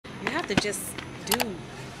to just do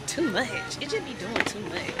too much. It just be doing too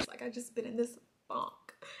much. Like I just been in this funk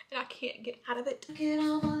and I can't get out of it. I can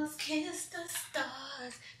almost kiss the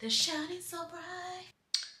stars. They're shining so bright.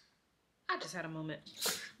 I just had a moment.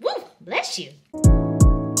 Woo! Bless you.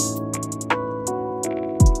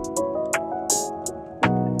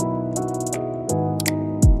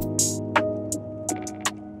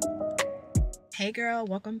 Hey girl,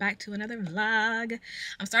 welcome back to another vlog.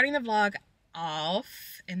 I'm starting the vlog off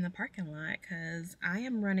in the parking lot because I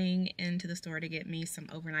am running into the store to get me some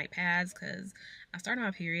overnight pads because I started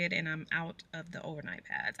my period and I'm out of the overnight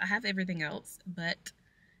pads. I have everything else but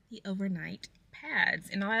the overnight pads,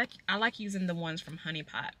 and I like using the ones from Honey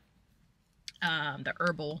Pot, the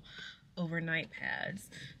herbal overnight pads.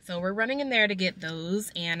 So we're running in there to get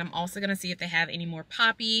those, and I'm also gonna see if they have any more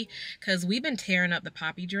Poppy because we've been tearing up the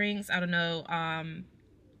Poppy drinks. I don't know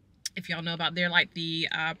if y'all know about, they're like the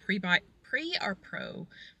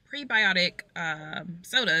prebiotic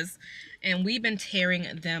sodas, and we've been tearing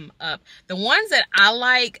them up. The ones that I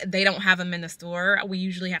like, they don't have them in the store. We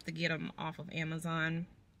usually have to get them off of Amazon.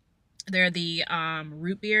 They're the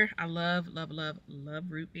root beer. I love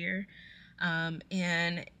root beer,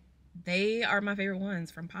 and they are my favorite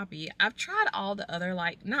ones from Poppy. I've tried all the other,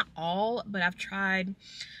 like, not all, but I've tried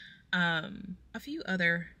a few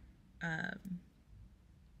other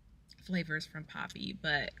flavors from Poppy,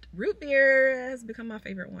 but root beer has become my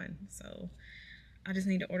favorite one, so I just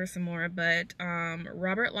need to order some more. But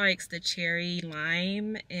Robert likes the cherry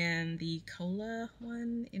lime and the cola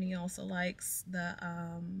one, and he also likes the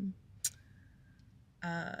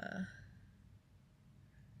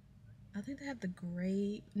I think they have the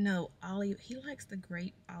grape, no, Ollie, he likes the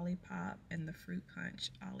grape Olipop and the fruit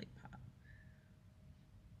punch Olipop.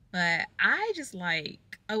 But I just like,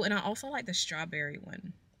 oh, and I also like the strawberry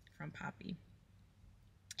one from Poppy.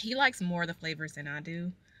 He likes more of the flavors than I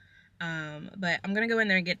do. But I'm gonna go in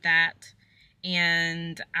there and get that.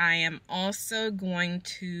 And I am also going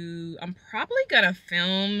to, I'm probably gonna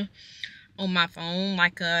film on my phone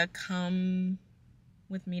like a come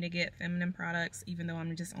with me to get feminine products, even though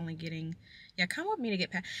I'm just only getting, yeah, come with me to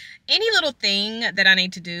get any little thing that I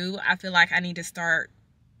need to do. I feel like I need to start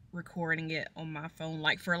recording it on my phone,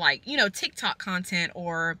 like for, like, you know, TikTok content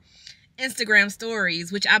or Instagram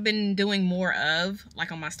stories, which I've been doing more of,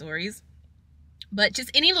 like on my stories. But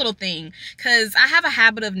just any little thing, because I have a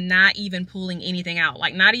habit of not even pulling anything out,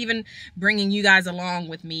 like not even bringing you guys along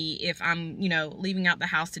with me if I'm, you know, leaving out the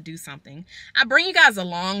house to do something. I bring you guys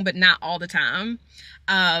along, but not all the time.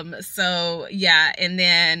 So yeah, and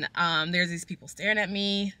then there's these people staring at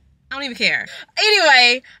me. I don't even care.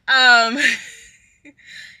 Anyway,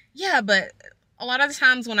 yeah, but a lot of the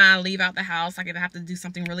times when I leave out the house, like if I have to do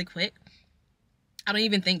something really quick, I don't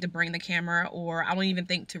even think to bring the camera, or I don't even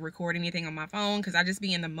think to record anything on my phone, because I just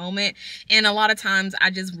be in the moment. And a lot of times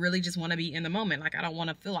I just really just want to be in the moment. Like I don't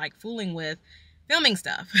want to feel like fooling with filming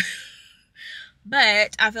stuff.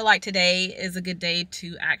 But I feel like today is a good day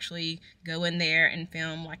to actually go in there and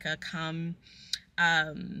film like a come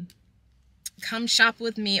shop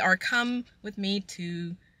with me, or come with me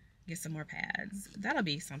to get some more pads. That'll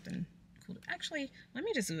be something cool. Actually, let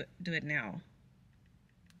me just do it now.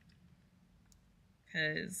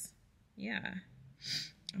 Because, yeah,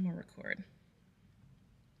 I'm gonna record.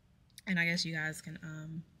 And I guess you guys can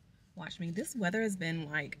watch me. This weather has been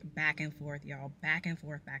like back and forth, y'all. Back and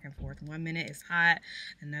forth, back and forth. 1 minute is hot,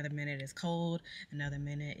 another minute is cold, another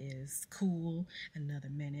minute is cool, another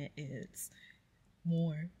minute is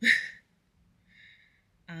warm.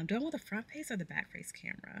 Do I want the front face or the back face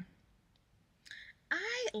camera?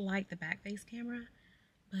 I like the back face camera,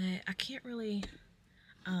 but I can't really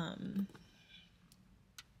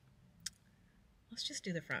let's just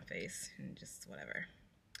do the front face and just whatever.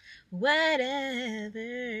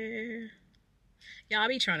 Y'all,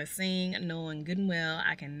 be trying to sing knowing good and well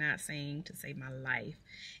I cannot sing to save my life.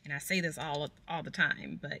 And I say this all the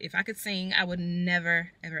time, but if I could sing, I would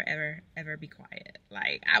never, ever be quiet.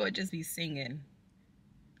 Like, I would just be singing.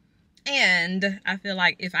 And I feel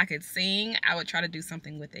like if I could sing, I would try to do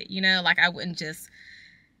something with it. You know, like I wouldn't just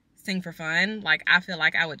sing for fun. Like, I feel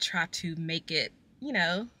like I would try to make it, you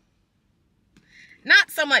know,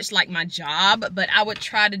 not so much like my job, but I would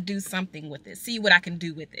try to do something with it, see what I can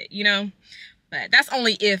do with it, you know. But that's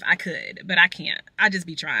only if I could, but I can't. I just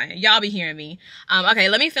be trying. Y'all be hearing me. Okay,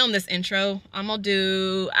 let me film this intro. I'm gonna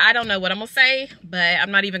do, I don't know what I'm gonna say, but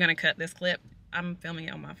I'm not even gonna cut this clip. I'm filming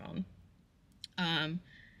it on my phone.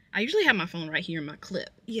 I usually have my phone right here in my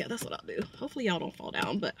clip. Yeah, that's what I'll do. Hopefully y'all don't fall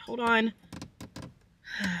down, but hold on.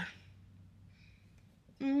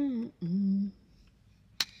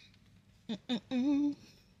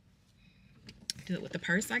 do it with the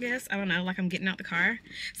purse, I guess. I don't know, like I'm getting out the car.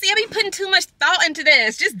 See, I be putting too much thought into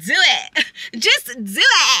this. Just do it. Just do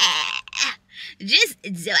it. Just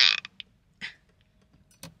do it.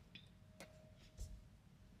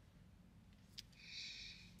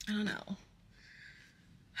 I don't know.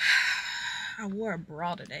 I wore a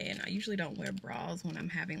bra today, and I usually don't wear bras when I'm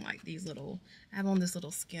having like these little, I have on this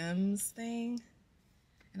little Skims thing,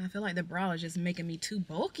 and I feel like the bra is just making me too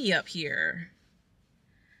bulky up here.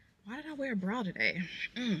 Why did I wear a bra today?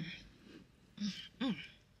 I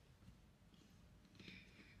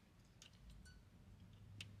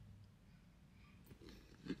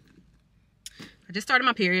just started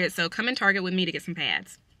my period, so come in Target with me to get some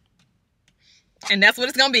pads. And that's what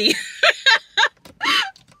it's gonna be.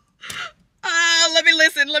 Let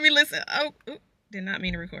me listen. Oh, did not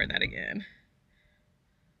mean to record that again.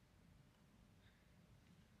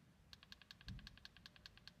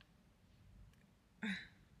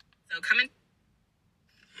 So come in.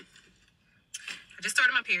 I just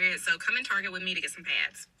started my period, so come in Target with me to get some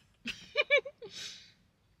pads.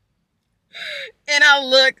 And I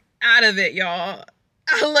look out of it, y'all.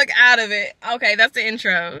 I look out of it. Okay, that's the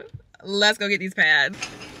intro. Let's go get these pads.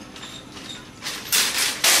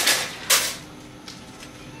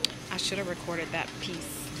 I should have recorded that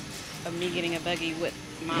piece of me getting a buggy with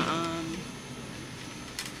my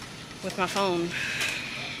phone,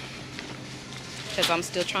 because I'm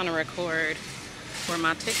still trying to record for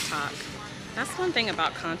my TikTok. That's one thing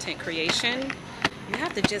about content creation. You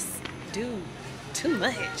have to just do too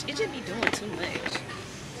much. It just be doing too much.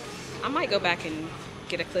 I might go back and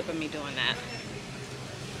get a clip of me doing that.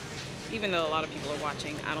 Even though a lot of people are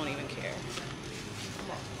watching, I don't even care.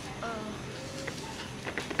 I'm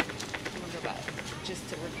gonna go back just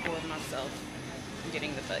to record myself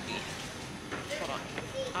getting the buggy. Hold on,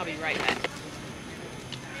 I'll be right back.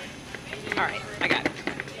 All right, I got it.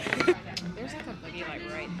 There's like a buggy like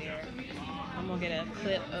right there. I'm gonna get a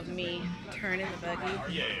clip of me turning the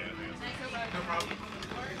buggy. Yeah. No problem.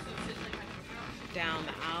 Down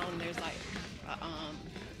the aisle, and there's like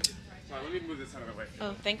Sorry, let me move this out of the way.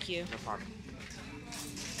 Oh, thank you. No problem.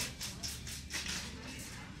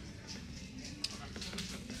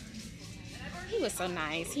 He was so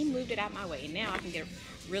nice. He moved it out my way. Now I can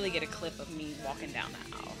really get a clip of me walking down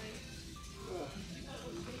the aisle.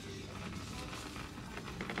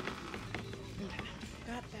 Okay,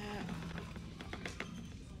 got that.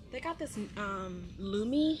 They got this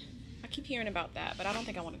Lumi. I keep hearing about that, but I don't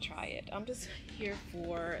think I want to try it. I'm just here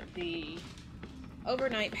for the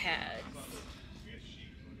overnight pads.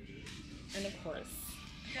 And of course,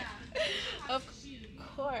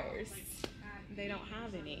 they don't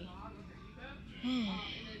have any. I'm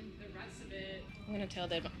gonna tell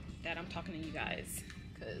them that I'm talking to you guys,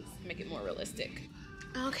 because make it more realistic.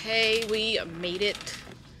 Okay, we made it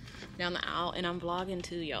down the aisle, and I'm vlogging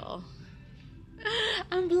too, y'all.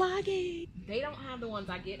 I'm vlogging. They don't have the ones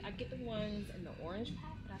I get. I get the ones in the orange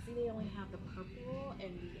pack, but I see they only have the purple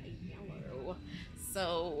and the yellow.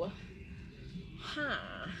 So,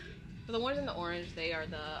 for the ones in the orange, they are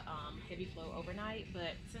the heavy flow overnight,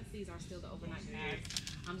 but since these are still the overnight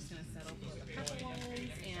pads, I'm just gonna settle for the purple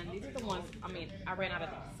ones. And these are the ones, I mean, I ran out of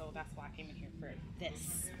those, so that's why I came in here for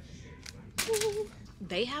this. Ooh.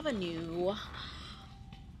 They have a new,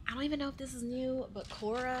 I don't even know if this is new, but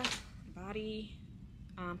Cora body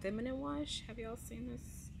feminine wash. Have y'all seen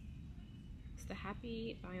this? It's the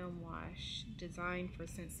Happy Biome Wash, designed for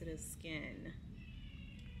sensitive skin.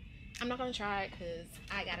 I'm not gonna try it because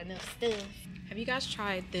I got enough stuff. Have you guys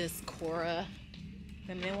tried this Cora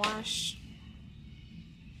feminine wash?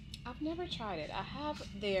 I've never tried it. I have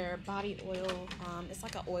their body oil. It's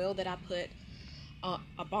like an oil that I put,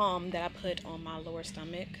 a balm that I put on my lower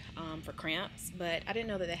stomach for cramps, but I didn't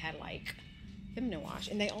know that they had like feminine wash.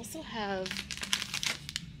 And they also have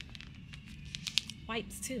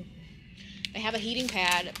wipes too. They have a heating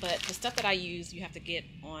pad, but the stuff that I use you have to get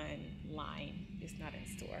online. It's not in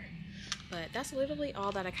store. But that's literally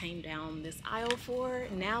all that I came down this aisle for.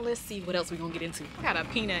 Now let's see what else we're gonna get into. I got a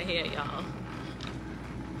peanut head, y'all.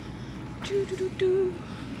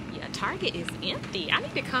 Yeah, Target is empty. I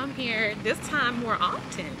need to come here this time more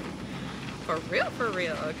often. For real,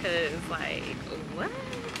 because like, what?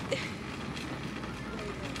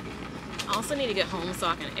 I also need to get home so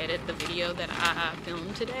I can edit the video that I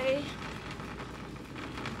filmed today.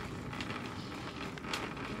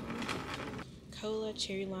 Cola,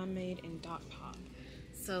 cherry limeade, and Doc Pop.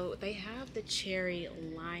 So they have the cherry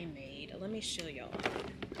limeade. Let me show y'all.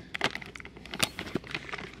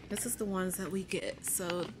 This is the ones that we get.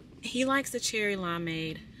 So he likes the cherry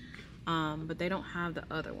limeade, but they don't have the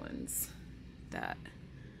other ones.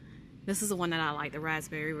 This is the one that I like, the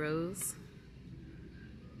raspberry rose.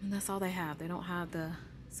 And that's all they have. They don't have the,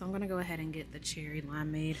 so I'm gonna go ahead and get the cherry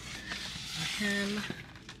limeade for him.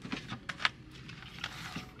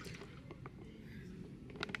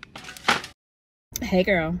 Hey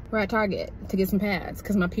girl, we're at Target to get some pads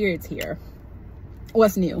because my period's here.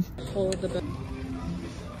 What's new? Hold the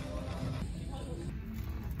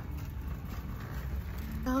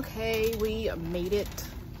okay, we made it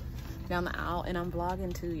down the aisle and I'm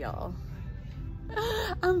vlogging too, y'all.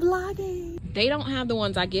 I'm vlogging. They don't have the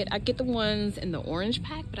ones I get. I get the ones in the orange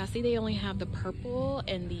pack, but I see they only have the purple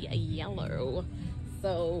and the yellow.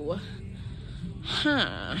 So,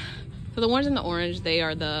 So the ones in the orange, they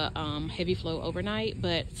are the heavy flow overnight,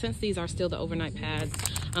 but since these are still the overnight pads,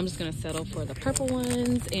 I'm just gonna settle for the purple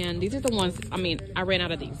ones. And these are the ones, I mean, I ran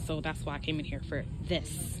out of these, so that's why I came in here for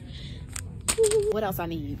this. What else I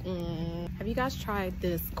need? Have you guys tried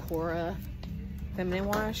this Cora feminine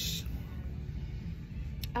wash?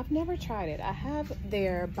 I've never tried it. I have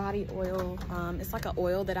their body oil. It's like an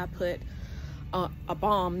oil that I put, a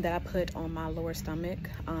balm that I put on my lower stomach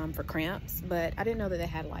for cramps, but I didn't know that they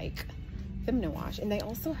had like feminine wash. And they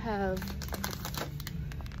also have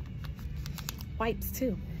wipes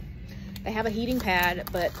too. They have a heating pad,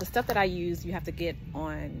 but the stuff that I use, you have to get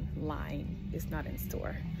online. It's not in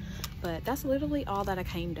store. But that's literally all that I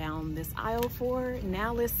came down this aisle for.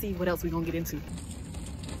 Now let's see what else we're gonna get into.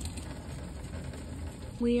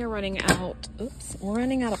 We are running out, oops, we're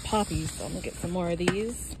running out of poppies, so I'm gonna get some more of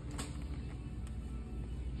these.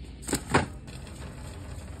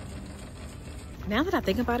 Now that I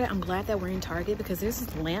think about it, I'm glad that we're in Target because there's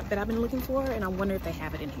this lamp that I've been looking for and I wonder if they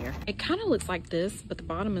have it in here. It kind of looks like this, but the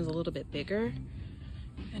bottom is a little bit bigger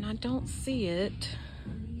and I don't see it.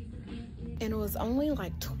 And it was only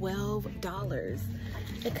like $12.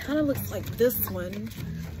 It kind of looks like this one,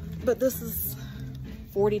 but this is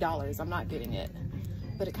 $40. I'm not getting it.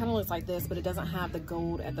 But it kind of looks like this, but it doesn't have the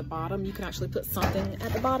gold at the bottom. You can actually put something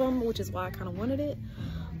at the bottom, which is why I kind of wanted it,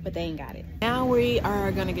 but they ain't got it. Now we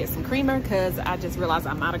are gonna get some creamer because I just realized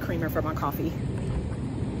I'm out of creamer for my coffee.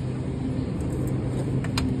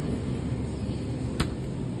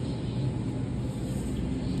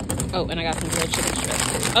 Oh, and I got some grilled chicken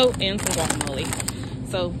strips. Oh, and some guacamole.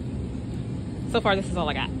 So far this is all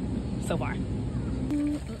I got, so far.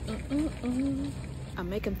 I'm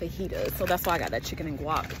making fajitas, so that's why I got that chicken and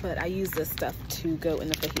guac, but I use this stuff to go in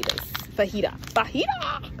the fajitas. Fajita!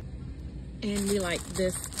 And we like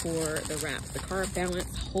this for the wraps, the carb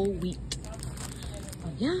balance whole wheat.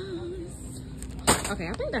 Yes. Okay,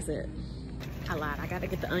 I think that's it. I lied, I gotta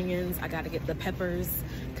get the onions, I gotta get the peppers,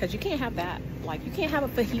 because you can't have that. Like, you can't have a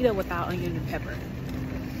fajita without onion and pepper.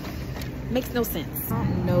 Makes no sense.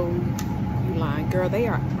 No, you lying. Girl, they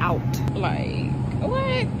are out. Like,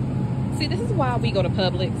 what? See, this is why we go to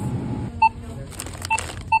Publix.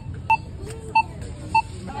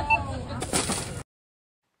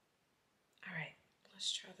 All right,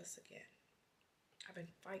 let's try this again. I've been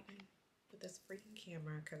fighting with this freaking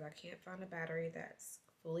camera because I can't find a battery that's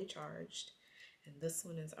fully charged. And this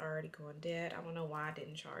one is already going dead. I don't know why I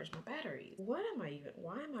didn't charge my battery. Why am I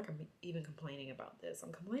even complaining about this?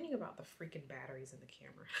 I'm complaining about the freaking batteries in the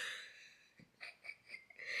camera.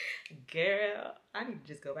 Girl, I need to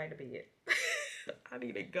just go back to bed. I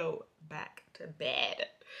need to go back to bed.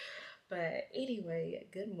 But anyway,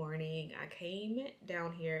 good morning. I came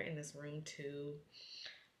down here in this room to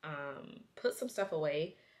put some stuff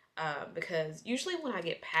away because usually when I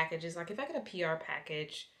get packages, like if I get a PR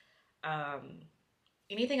package,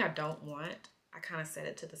 anything I don't want, I kind of set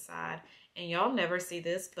it to the side. And y'all never see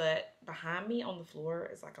this, but behind me on the floor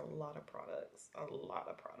is like a lot of products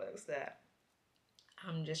that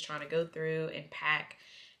I'm just trying to go through and pack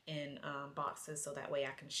in boxes so that way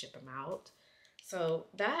I can ship them out. So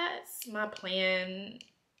that's my plan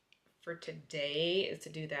for today, is to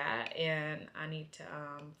do that. And I need to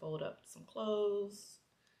fold up some clothes,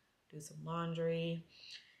 do some laundry,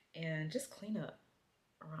 and just clean up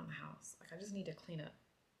around the house. Like, I just need to clean up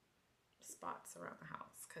spots around the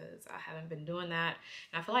house because I haven't been doing that.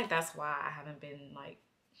 And I feel like that's why I haven't been like,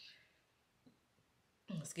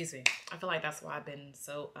 excuse me, I feel like that's why I've been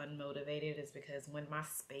so unmotivated, is because when my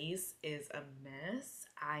space is a mess,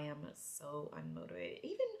 I am so unmotivated.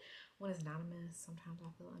 Even when it's not a mess, sometimes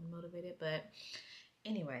I feel unmotivated. But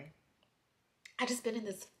anyway, I just been in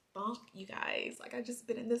this funk, you guys. Like, I just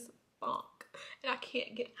been in this funk and I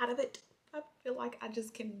can't get out of it. I feel like I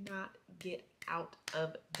just cannot get out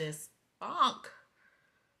of this funk.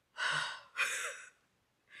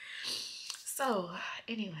 So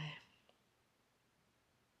anyway,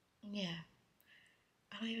 yeah,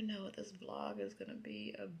 I don't even know what this vlog is gonna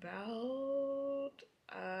be about.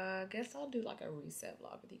 I guess I'll do like a reset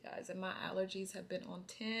vlog with you guys. And my allergies have been on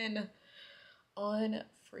 10. On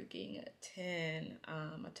freaking 10.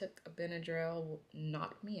 I took a Benadryl,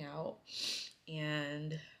 knocked me out.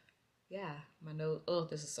 And yeah, my nose, oh,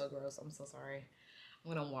 this is so gross. I'm so sorry.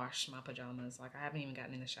 I'm gonna wash my pajamas. Like, I haven't even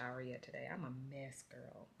gotten in the shower yet today. I'm a mess,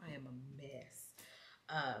 girl. I am a mess.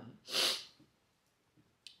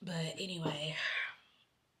 But anyway.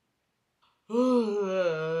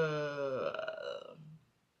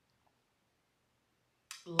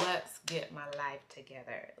 Let's get my life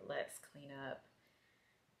together. Let's clean up.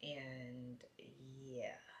 And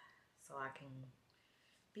yeah, so I can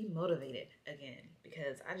be motivated again,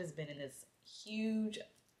 because I just been in this huge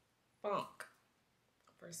funk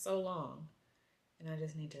for so long, and I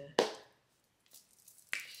just need to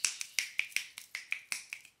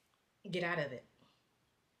get out of it.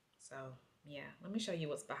 So yeah, let me show you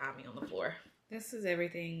what's behind me on the floor. This is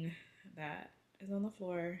everything that is on the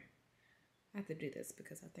floor. I have to do this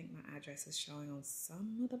because I think my address is showing on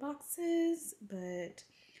some of the boxes, but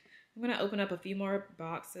I'm gonna open up a few more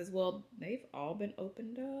boxes. Well, they've all been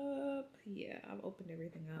opened up. Yeah, I've opened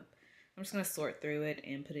everything up. I'm just gonna sort through it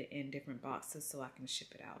and put it in different boxes so I can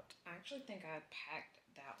ship it out. I actually think I packed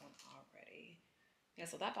that one already. Yeah,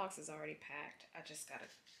 so that box is already packed. I just gotta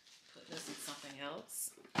put this in something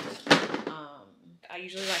else. I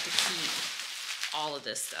usually like to keep all of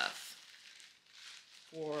this stuff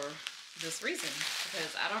for this reason,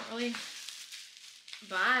 because I don't really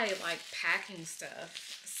buy like packing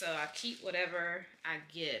stuff. So I keep whatever I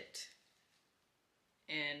get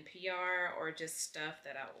in PR or just stuff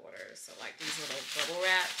that I order. So like these little bubble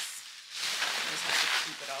wraps, I just have to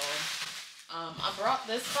keep it all. I brought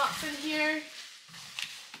this box in here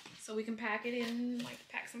so we can pack it in, like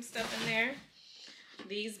pack some stuff in there.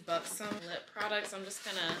 These Buxom lip products, I'm just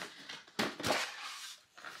gonna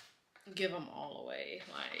give them all away.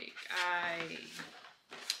 Like, I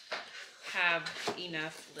have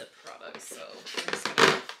enough lip products, so I'm just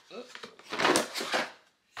gonna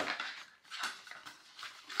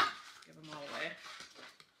give them all away.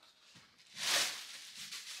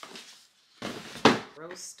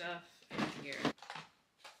 Gross stuff in here.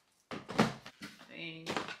 Thing.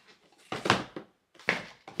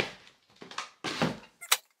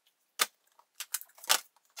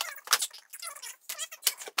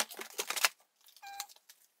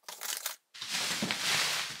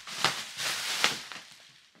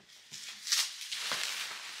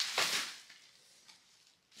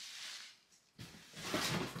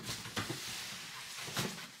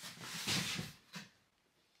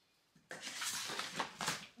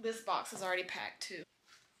 This box is already packed too.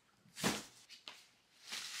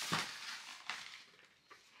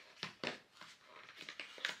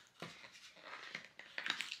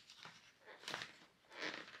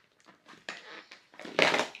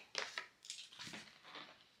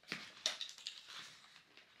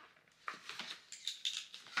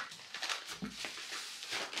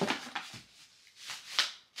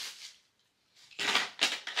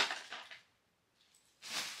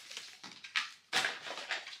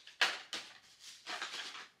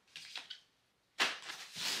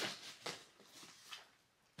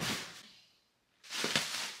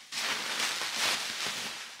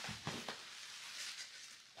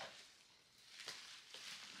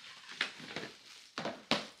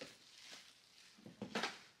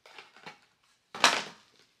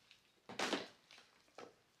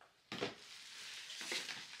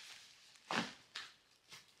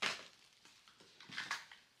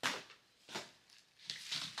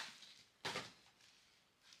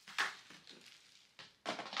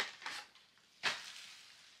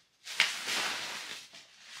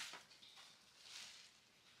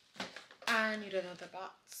 I need another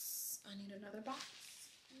box. I need another box.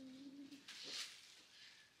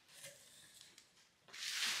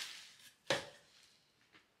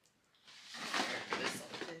 This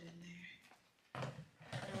will fit in there.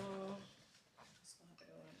 Oh, this will have to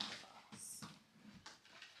go in another box.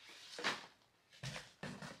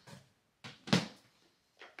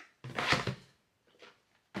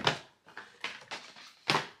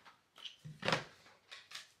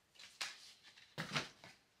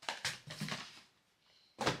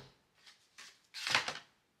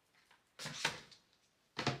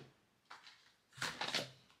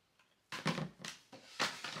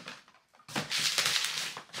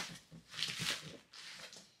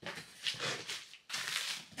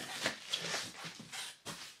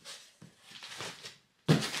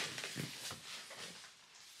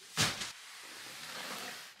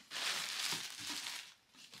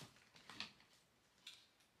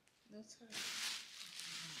 That's her.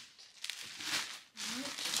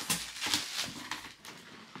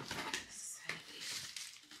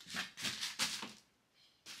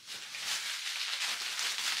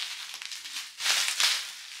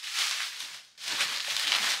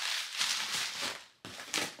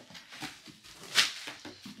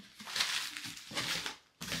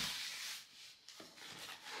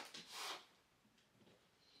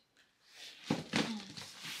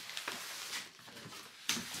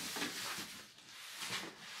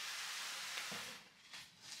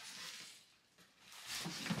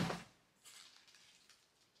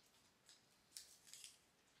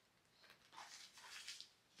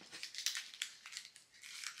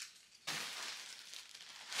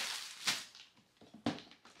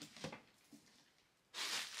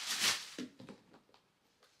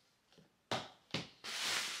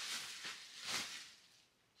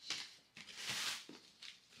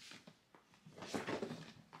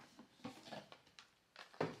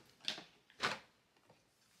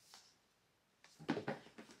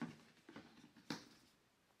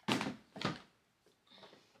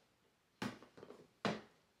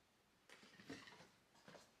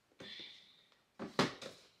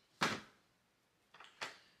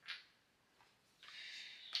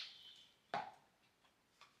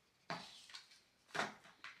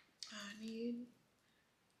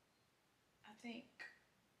 think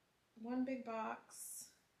one big box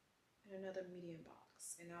and another medium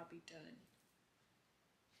box, and I'll be done.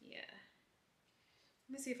 Yeah.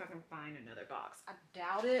 Let me see if I can find another box. I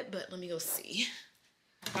doubt it, but let me go see.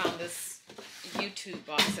 I found this YouTube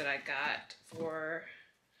box that I got for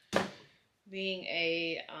being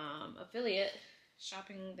a affiliate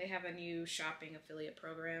shopping. They have a new shopping affiliate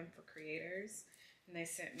program for creators, and they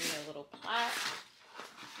sent me a little plaque,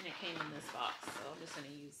 and it came in this box, so I'm just going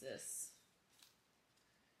to use this.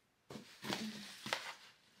 And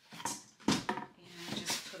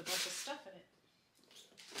just put a bunch of stuff in it.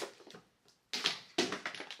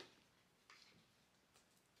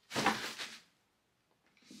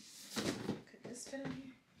 Could this fit in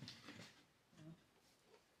here? No.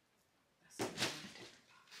 That's a different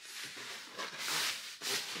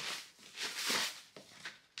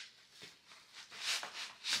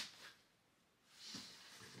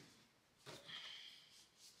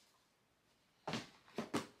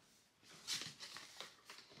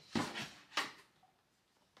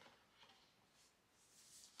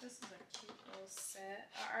This is a cute little set.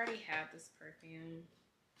 I already have this perfume.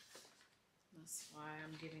 That's why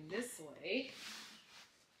I'm giving this away.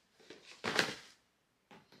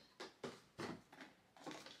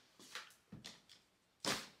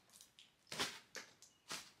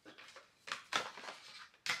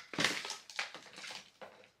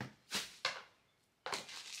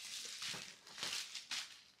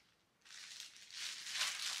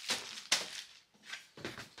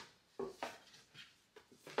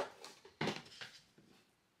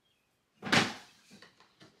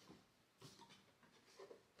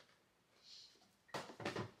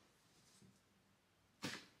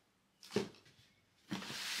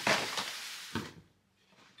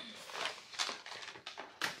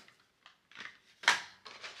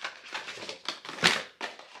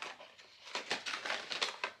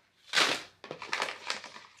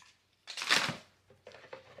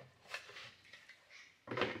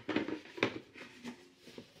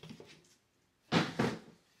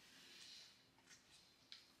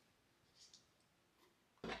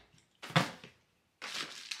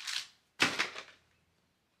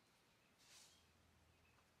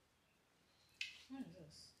 What is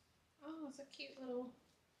this? Oh, it's a cute little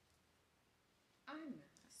eye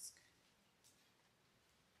mask.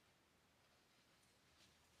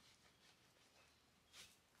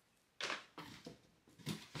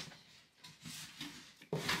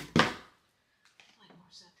 Like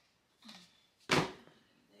more stuff. There.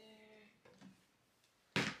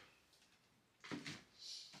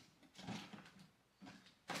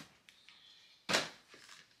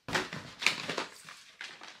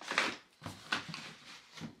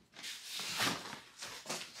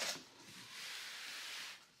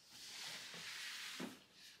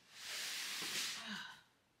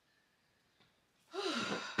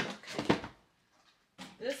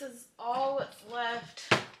 This is all that's left.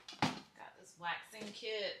 Got this waxing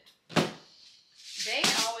kit. They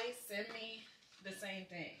always send me the same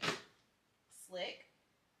thing. Slick.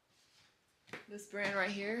 This brand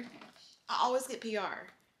right here. I always get PR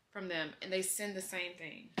from them, and they send the same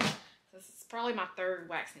thing. This is probably my third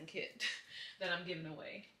waxing kit that I'm giving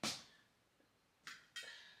away.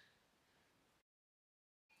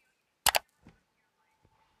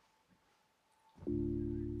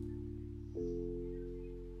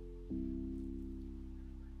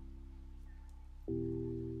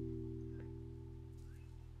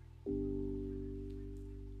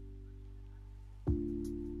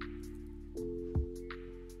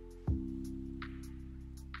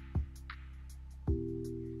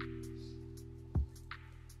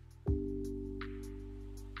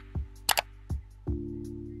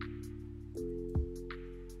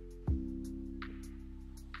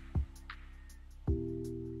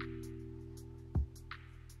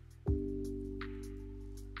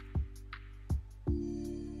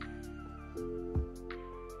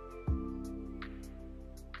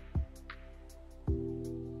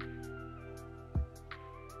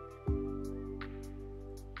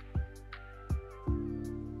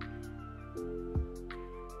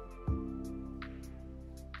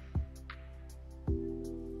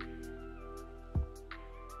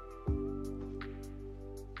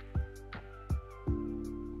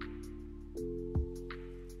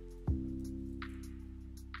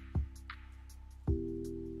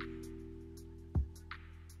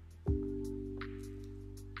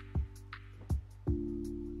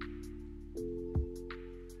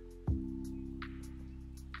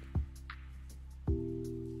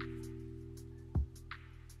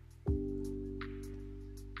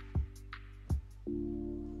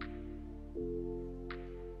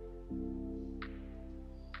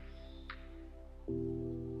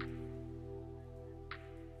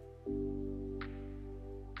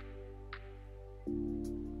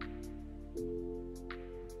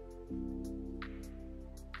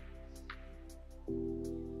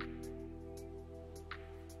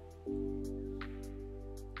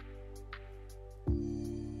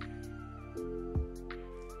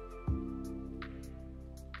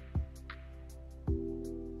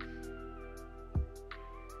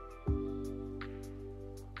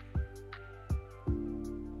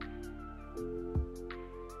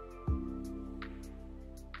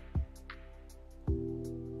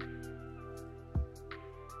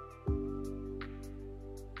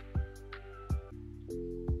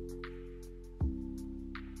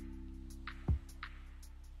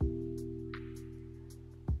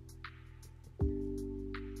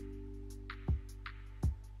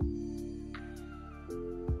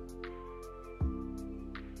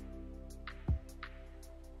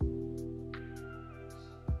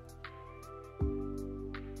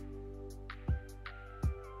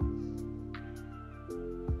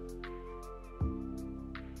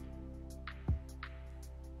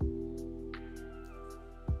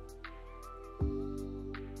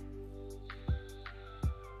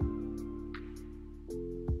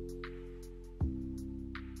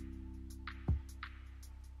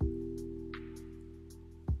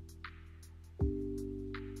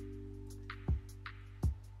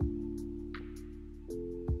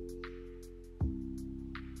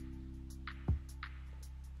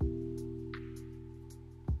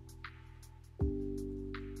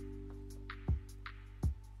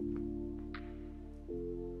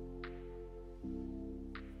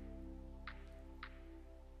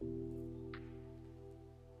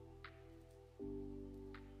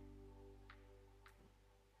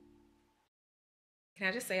 Can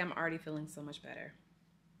I just say I'm already feeling so much better?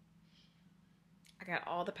 I got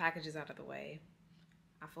all the packages out of the way.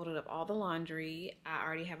 I folded up all the laundry. I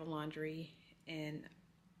already have a laundry and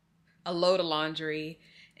a load of laundry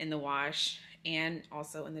in the wash and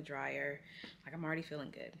also in the dryer. Like, I'm already feeling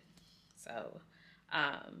good. So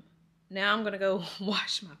now I'm gonna go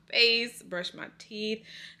wash my face, brush my teeth,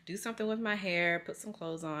 do something with my hair, put some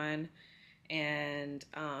clothes on, and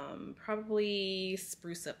probably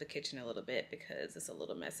spruce up the kitchen a little bit because it's a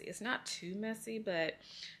little messy. It's not too messy, but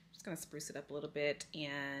I'm just gonna spruce it up a little bit.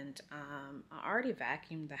 And I already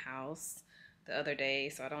vacuumed the house the other day,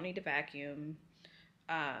 so I don't need to vacuum.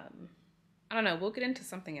 I don't know, we'll get into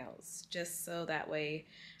something else just so that way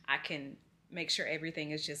I can make sure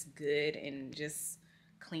everything is just good and just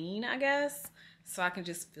clean, I guess, so I can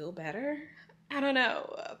just feel better. I don't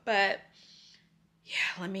know, but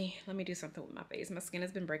yeah, let me do something with my face. My skin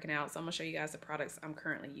has been breaking out, so I'm gonna show you guys the products I'm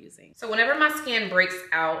currently using. So whenever my skin breaks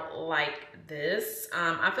out like this,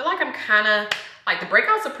 I feel like I'm kind of like the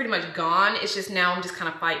breakouts are pretty much gone. It's just now I'm just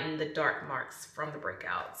kind of fighting the dark marks from the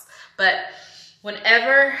breakouts. But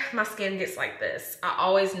whenever my skin gets like this, I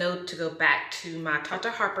always know to go back to my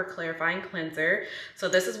Tata Harper Clarifying Cleanser. So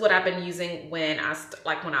this is what I've been using when I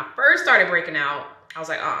first started breaking out. I was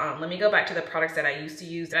like, let me go back to the products that I used to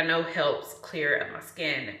use that I know helps clear up my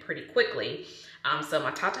skin pretty quickly. So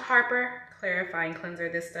my Tata Harper Clarifying Cleanser,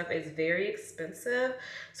 this stuff is very expensive,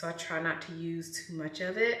 so I try not to use too much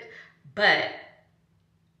of it, but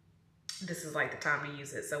this is like the time to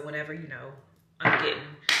use it. So whenever, you know, I'm getting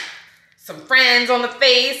some friends on the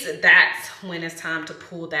face, that's when it's time to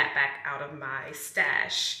pull that back out of my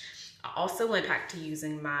stash. I also went back to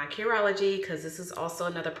using my Curology because this is also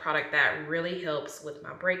another product that really helps with my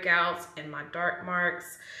breakouts and my dark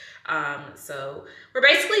marks. So we're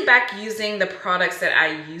basically back using the products that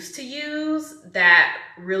I used to use that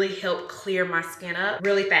really help clear my skin up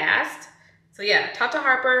really fast. So yeah, Tata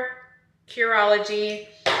Harper, Curology,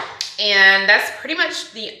 and that's pretty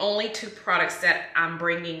much the only two products that I'm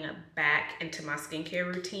bringing back into my skincare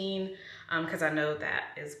routine because I know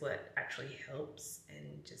that is what actually helps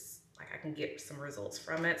and just like I can get some results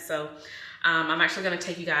from it. So I'm actually going to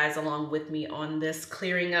take you guys along with me on this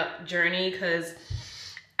clearing up journey because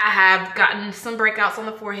I have gotten some breakouts on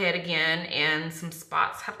the forehead again and some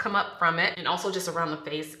spots have come up from it, and also just around the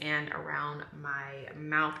face and around my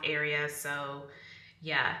mouth area. So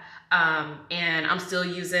yeah, and I'm still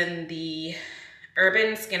using the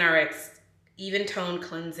Urban SkinRx Even Tone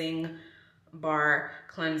Cleansing Bar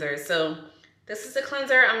Cleanser. So this is the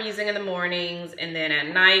cleanser I'm using in the mornings, and then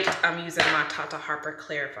at night I'm using my Tata Harper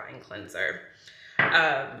Clarifying Cleanser.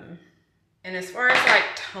 And as far as like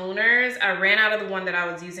toners, I ran out of the one that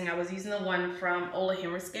I was using. I was using the one from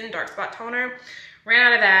Ola Skin Dark Spot Toner. Ran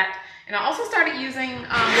out of that, and I also started using,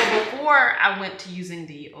 well, before I went to using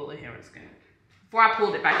the Ola Skin, before I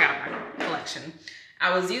pulled it back out of my collection,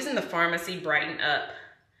 I was using the Pharmacy Brighten Up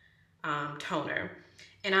toner.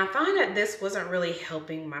 And I find that this wasn't really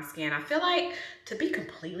helping my skin. I feel like, to be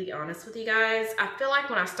completely honest with you guys, I feel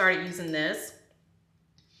like when I started using this,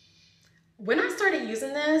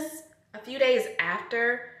 a few days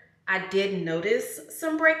after, I did notice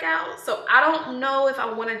some breakouts. So I don't know if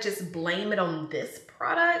I want to just blame it on this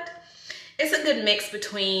product. It's a good mix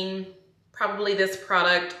between probably this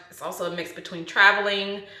product. It's also a mix between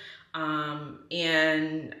traveling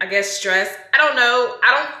and I guess stress. I don't know.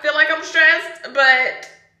 I don't feel like I'm stressed, but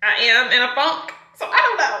I am in a funk. So I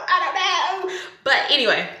don't know. But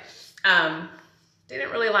anyway,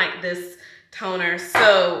 didn't really like this toner.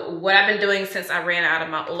 So what I've been doing since I ran out of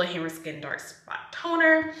my Ola Skin Dark Spot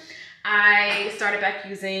Toner, I started back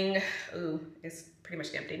using, it's pretty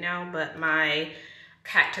much empty now, but my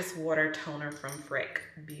Cactus Water Toner from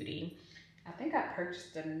Fenty Beauty. I think I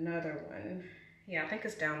purchased another one. Yeah, I think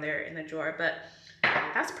it's down there in the drawer, but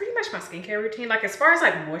that's pretty much my skincare routine. Like as far as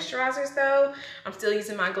like moisturizers though, I'm still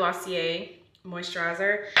using my Glossier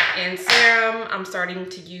moisturizer, and serum, I'm starting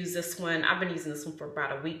to use this one. I've been using this one for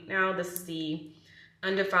about a week now. This is the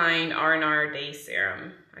Undefined R&R Day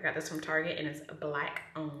Serum. I got this from Target and it's Black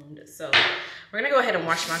owned. So we're gonna go ahead and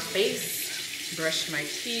wash my face, brush my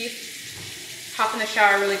teeth, hop in the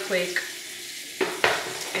shower really quick,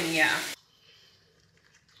 and yeah.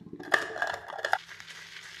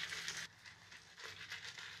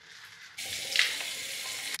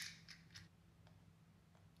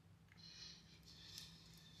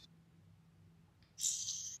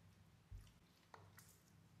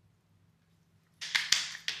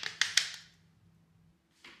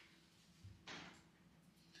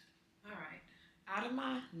 Out of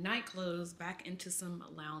my night clothes, back into some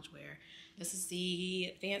loungewear. This is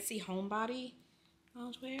the Fancy Homebody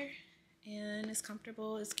loungewear. and it's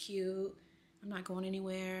comfortable, it's cute. I'm not going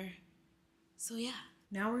anywhere. So yeah.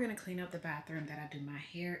 Now we're gonna clean up the bathroom that I do my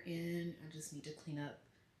hair in. I just need to clean up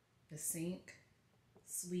the sink,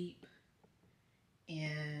 sweep,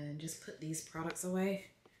 and just put these products away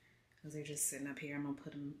because they're just sitting up here. I'm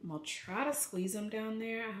gonna try to squeeze them down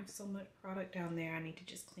there. I have so much product down there. I need to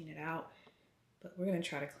just clean it out, but we're gonna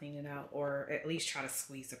try to clean it out, or at least try to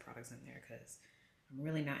squeeze the products in there, because I'm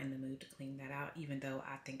really not in the mood to clean that out, even though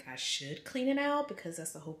I think I should clean it out because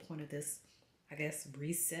that's the whole point of this, I guess,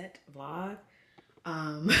 reset vlog.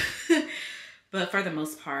 But for the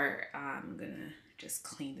most part, I'm gonna just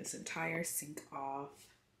clean this entire sink off,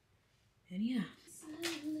 and yeah.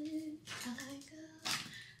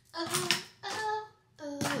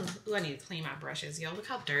 Ooh, I need to clean my brushes. Yo, look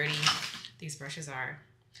how dirty these brushes are.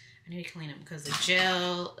 I need to clean them because the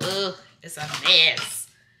gel, ugh, it's a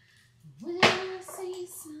mess. When I see you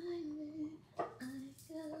smiling, I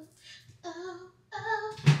go, oh,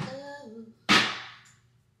 oh, oh.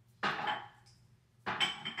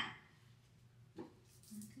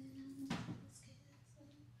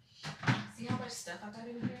 See how much stuff I got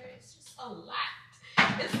in here? It's just a lot.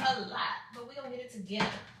 It's a lot, but we're gonna get it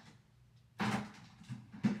together.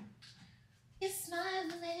 You're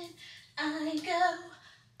smiling, I go,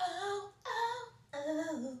 oh, oh,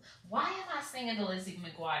 oh. Why am I singing the Lizzie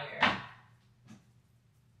McGuire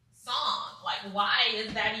song? Like, why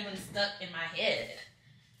is that even stuck in my head?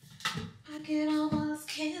 I can almost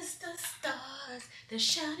kiss the stars, they're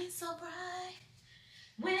shining so bright.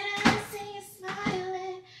 When I see you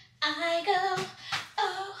smiling, I go,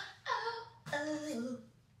 oh, oh, oh.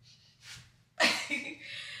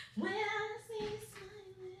 When I see you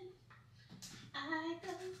smiling, I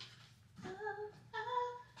go, oh,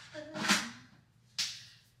 oh, oh.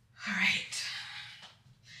 All right.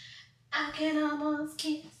 I can almost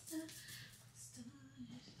kiss the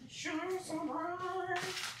stars that shine so bright.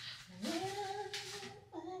 When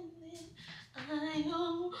I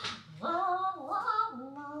go, oh,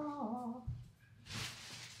 oh,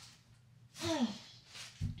 oh.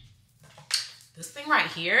 This thing right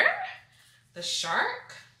here, the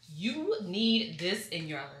shark, you need this in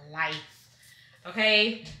your life,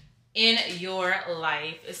 okay? In your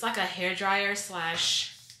life. It's like a hairdryer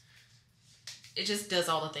slash, it just does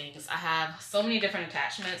all the things. I have so many different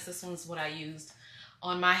attachments. This one's what I used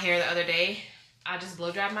on my hair the other day. I just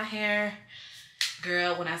blow dried my hair.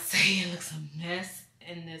 Girl, when I say it looks a mess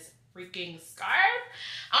in this freaking scarf,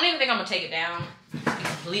 I don't even think I'm gonna take it down. To be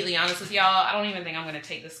completely honest with y'all, I don't even think I'm gonna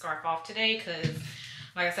take this scarf off today because,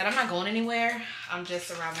 like I said, I'm not going anywhere. I'm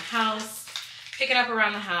just around the house, picking up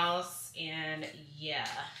around the house, and yeah.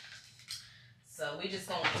 So we're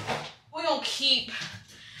gonna keep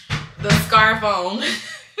the scarf on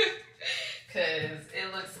because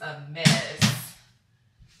it looks a mess.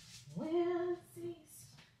 Well,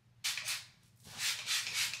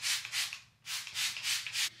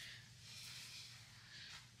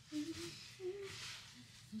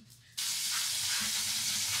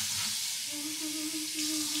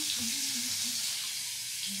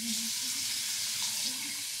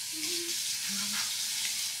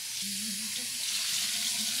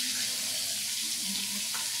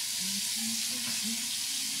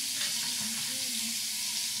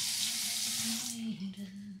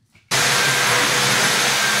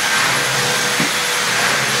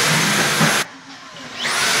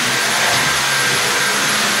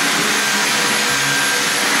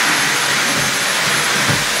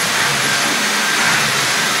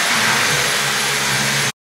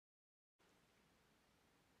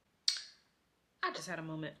 I just had a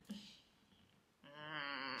moment.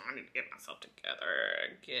 I need to get myself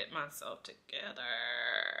together. Get myself together.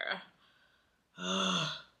 I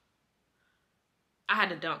had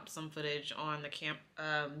to dump some footage on the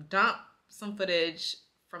dump some footage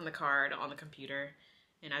from the card on the computer,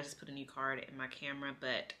 and I just put a new card in my camera.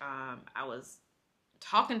 But I was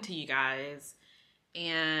talking to you guys,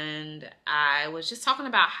 and I was just talking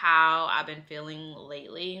about how I've been feeling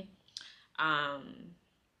lately.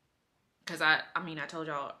 Because I told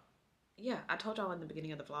y'all, yeah, I told y'all in the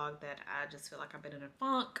beginning of the vlog that I just feel like I've been in a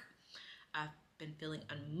funk. I've been feeling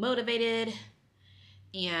unmotivated,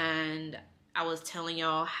 and I was telling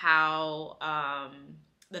y'all how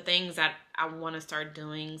the things that I want to start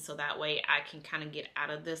doing so that way I can kind of get out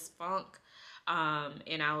of this funk.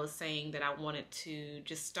 And I was saying that I wanted to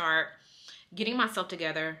just start getting myself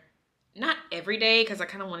together, not every day because I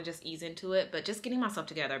kind of want to just ease into it, but just getting myself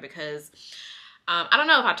together because I don't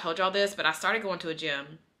know if I told y'all this, but I started going to a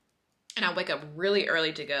gym, and I wake up really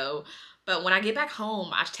early to go. But when I get back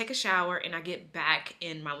home, I take a shower and I get back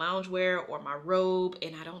in my loungewear or my robe,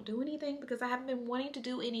 and I don't do anything because I haven't been wanting to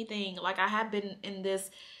do anything. Like, I have been in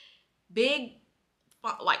this big,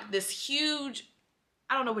 like this huge,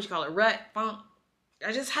 I don't know what you call it, rut, funk.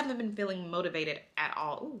 I just haven't been feeling motivated at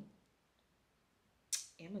all. Ooh.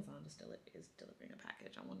 Amazon is delivering a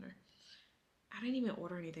package, I wonder. I didn't even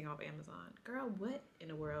order anything off Amazon. Girl, what in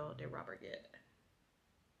the world did Robert get?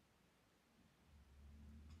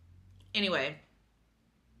 Anyway,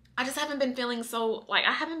 I just haven't been feeling so, like,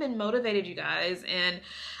 I haven't been motivated, you guys. And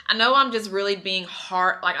I know I'm just really being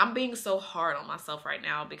hard. Like, I'm being so hard on myself right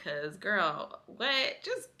now because, girl, what?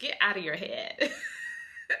 Just get out of your head.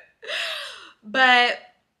 But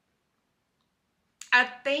I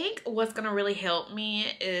think what's going to really help me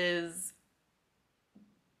is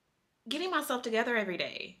getting myself together every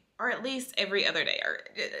day, or at least every other day, or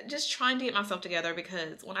just trying to get myself together,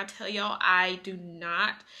 because when I tell y'all, I do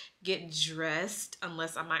not get dressed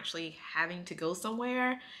unless I'm actually having to go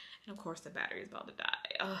somewhere. And of course the battery is about to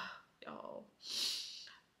die. Ugh, y'all.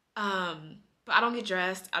 But I don't get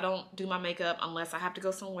dressed. I don't do my makeup unless I have to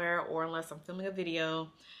go somewhere or unless I'm filming a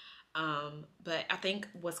video. But I think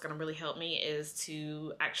what's gonna really help me is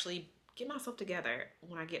to actually get myself together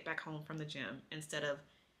when I get back home from the gym, instead of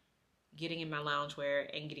getting in my loungewear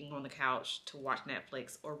and getting on the couch to watch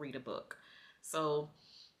Netflix or read a book. So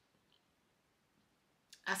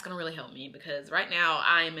that's gonna really help me, because right now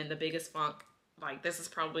I am in the biggest funk. Like, this is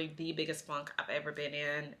probably the biggest funk I've ever been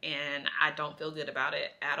in, and I don't feel good about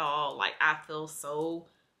it at all. Like, I feel so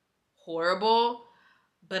horrible,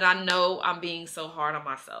 but I know I'm being so hard on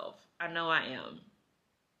myself. I know I am.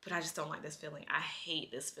 But I just don't like this feeling. I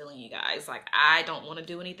hate this feeling, you guys. Like, I don't want to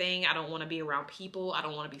do anything. I don't want to be around people. I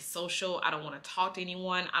don't want to be social. I don't want to talk to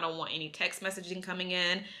anyone. I don't want any text messaging coming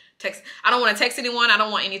in. I don't want to text anyone. I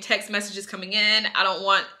don't want any text messages coming in. I don't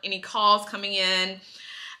want any calls coming in.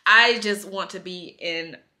 I just want to be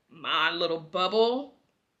in my little bubble.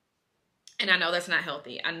 And I know that's not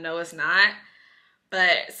healthy. I know it's not.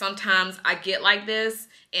 But sometimes I get like this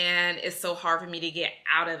and it's so hard for me to get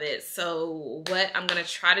out of it. So what I'm going to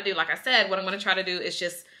try to do, like I said, what I'm going to try to do is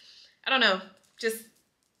just, I don't know, just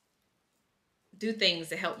do things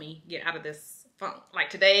to help me get out of this funk. Like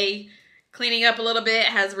today, cleaning up a little bit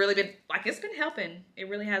has really been, like, it's been helping. It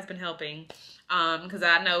really has been helping. Because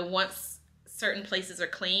I know once certain places are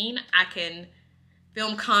clean, I can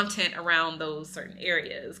film content around those certain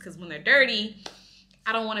areas. Because when they're dirty,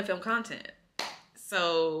 I don't want to film content.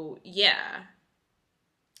 So yeah,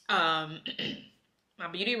 my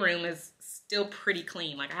beauty room is still pretty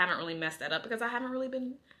clean. Like, I haven't really messed that up because I haven't really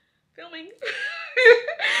been filming.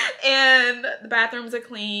 And the bathrooms are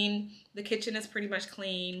clean. The kitchen is pretty much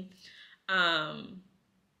clean. So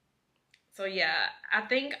yeah, I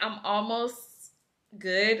think I'm almost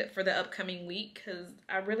good for the upcoming week, because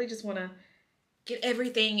I really just want to get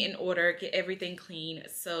everything in order, get everything clean.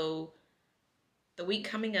 So the week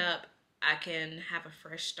coming up, I can have a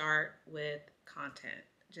fresh start with content,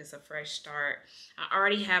 just a fresh start. I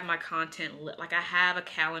already have my content lit. Like, I have a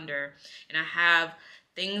calendar and I have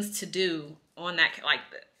things to do on that, like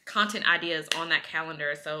content ideas on that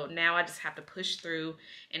calendar. So now I just have to push through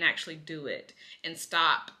and actually do it and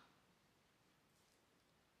stop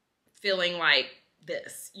feeling like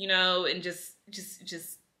this, you know, and just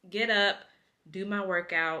get up, do my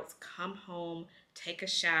workouts, come home, take a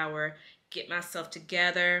shower, get myself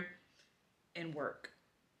together, and work.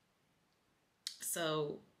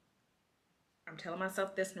 So I'm telling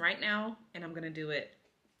myself this right now, and I'm gonna do it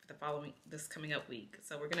for this coming up week.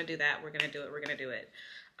 So we're gonna do that. We're gonna do it. We're gonna do it.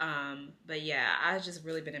 But yeah, I've just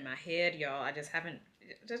really been in my head, y'all. I just haven't.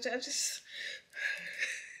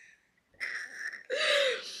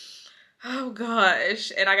 Oh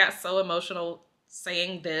gosh, and I got so emotional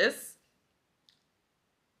saying this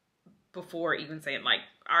before even saying, like,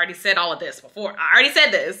 I already said all of this before. I already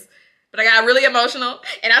said this. But I got really emotional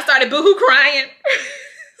and I started boohoo crying.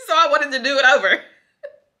 So I wanted to do it over.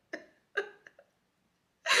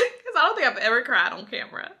 Because I don't think I've ever cried on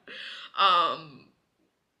camera.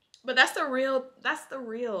 But that's the real,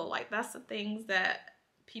 like, that's the things that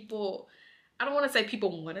people, I don't want to say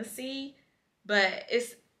people want to see, but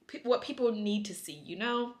it's what people need to see, you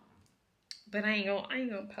know? But I ain't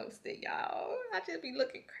gonna post it, y'all. I just be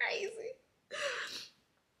looking crazy.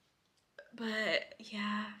 But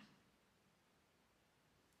yeah.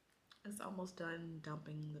 It's almost done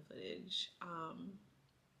dumping the footage.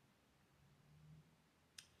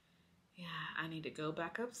 Yeah, I need to go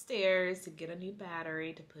back upstairs to get a new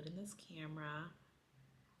battery to put in this camera.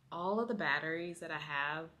 All of the batteries that I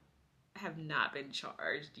have not been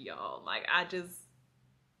charged, y'all. Like,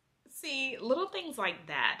 See, little things like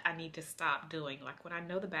that I need to stop doing. Like when I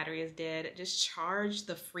know the battery is dead, just charge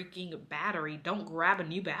the freaking battery. Don't grab a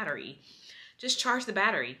new battery. Just charge the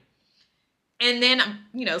battery. And then,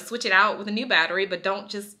 you know, switch it out with a new battery, but don't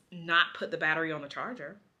just not put the battery on the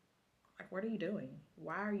charger. Like, what are you doing?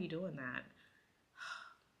 Why are you doing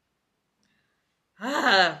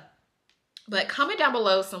that? But comment down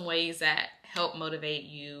below some ways that help motivate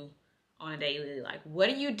you on a daily. Like, what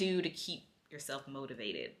do you do to keep yourself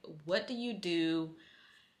motivated? What do you do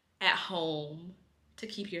at home to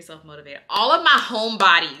keep yourself motivated? All of my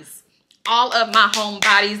homebodies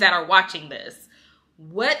that are watching this,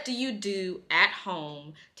 what do you do at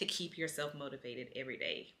home to keep yourself motivated every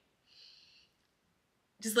day?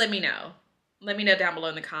 Just let me know. Let me know down below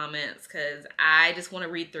in the comments, because I just want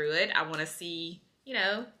to read through it. I want to see, you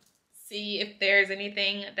know, see if there's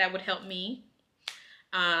anything that would help me.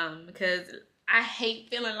 Because I hate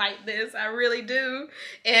feeling like this. I really do.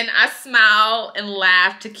 And I smile and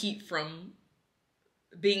laugh to keep from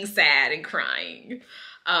being sad and crying.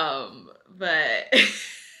 But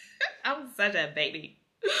I'm such a baby.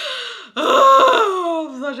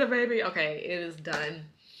 Oh, I'm such a baby. Okay, it is done.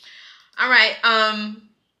 All right. I'm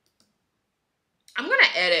gonna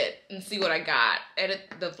edit and see what I got. Edit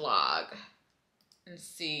the vlog and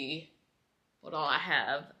see what all I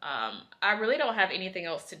have. I really don't have anything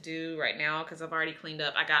else to do right now because I've already cleaned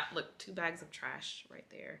up. I got, look, 2 bags of trash right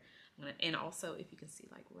there. And also, if you can see,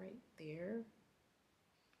 like right there,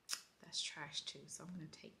 that's trash too. So I'm gonna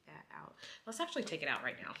take that out. Let's actually take it out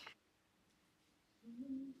right now.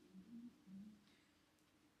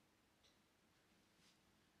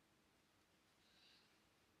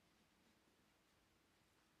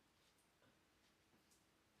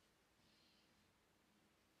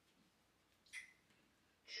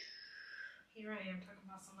 Here I am talking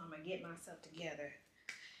about something. I'm gonna get myself together,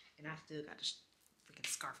 and I still got this freaking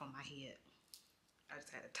scarf on my head. I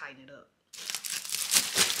just had to tighten it up.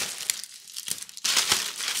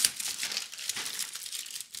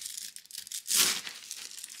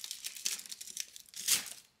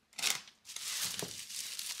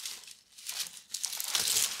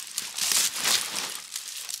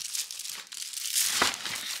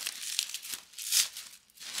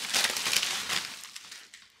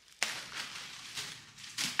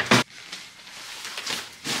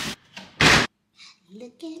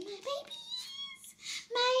 Look at my babies.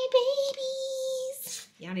 My babies.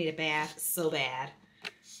 Y'all need a bath so bad.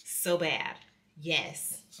 So bad.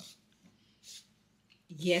 Yes.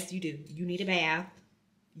 Yes, you do. You need a bath.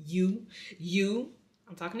 You.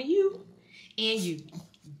 I'm talking to you. And you.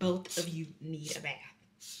 Both of you need a bath.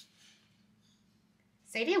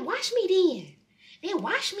 Say, then wash me then. Then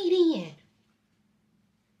wash me then.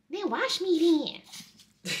 Then wash me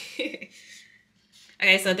then.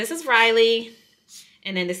 Okay, so this is Riley.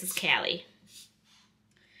 And then this is Callie.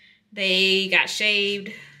 They got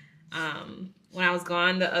shaved when I was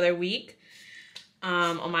gone the other week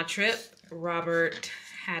on my trip. Robert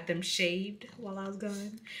had them shaved while I was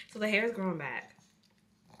gone. So the hair is growing back.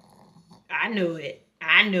 I knew it.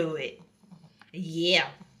 I knew it. Yeah.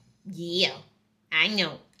 Yeah. I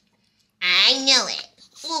know. I know it.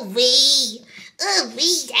 Ooh-wee.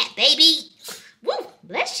 Ooh-wee, that baby. Woo,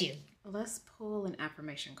 bless you. Let's pull an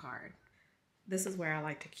affirmation card. This is where I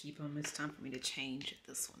like to keep them. It's time for me to change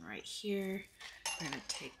this one right here. I'm gonna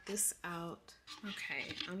take this out.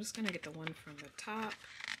 Okay, I'm just gonna get the one from the top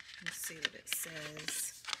and see what it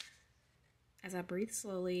says. As I breathe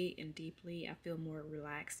slowly and deeply, I feel more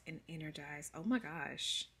relaxed and energized. Oh my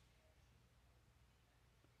gosh.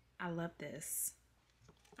 I love this.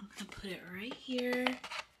 I'm gonna put it right here.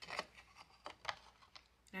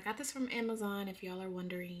 I got this from Amazon if y'all are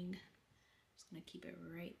wondering. I'm just gonna keep it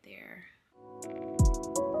right there.